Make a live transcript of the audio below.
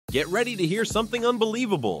Get ready to hear something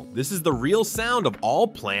unbelievable. This is the real sound of all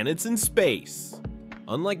planets in space.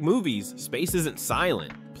 Unlike movies, space isn't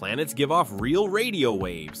silent. Planets give off real radio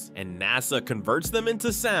waves, and NASA converts them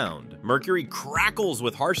into sound. Mercury crackles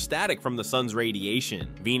with harsh static from the sun's radiation.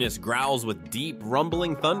 Venus growls with deep,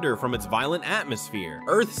 rumbling thunder from its violent atmosphere.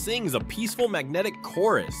 Earth sings a peaceful magnetic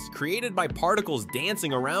chorus, created by particles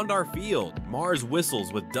dancing around our field. Mars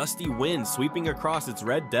whistles with dusty winds sweeping across its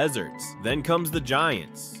red deserts. Then comes the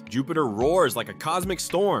giants. Jupiter roars like a cosmic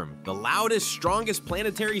storm, the loudest, strongest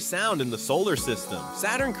planetary sound in the solar system.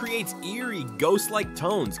 Saturn creates eerie, ghost-like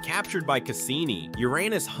tones captured by Cassini.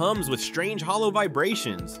 Uranus hums with strange hollow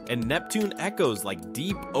vibrations, and Neptune echoes like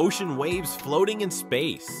deep ocean waves floating in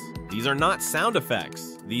space. These are not sound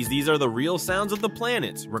effects. These are the real sounds of the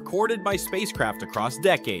planets, recorded by spacecraft across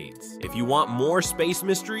decades. If you want more space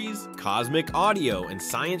mysteries, cosmic audio, and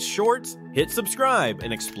science shorts, hit subscribe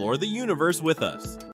and explore the universe with us.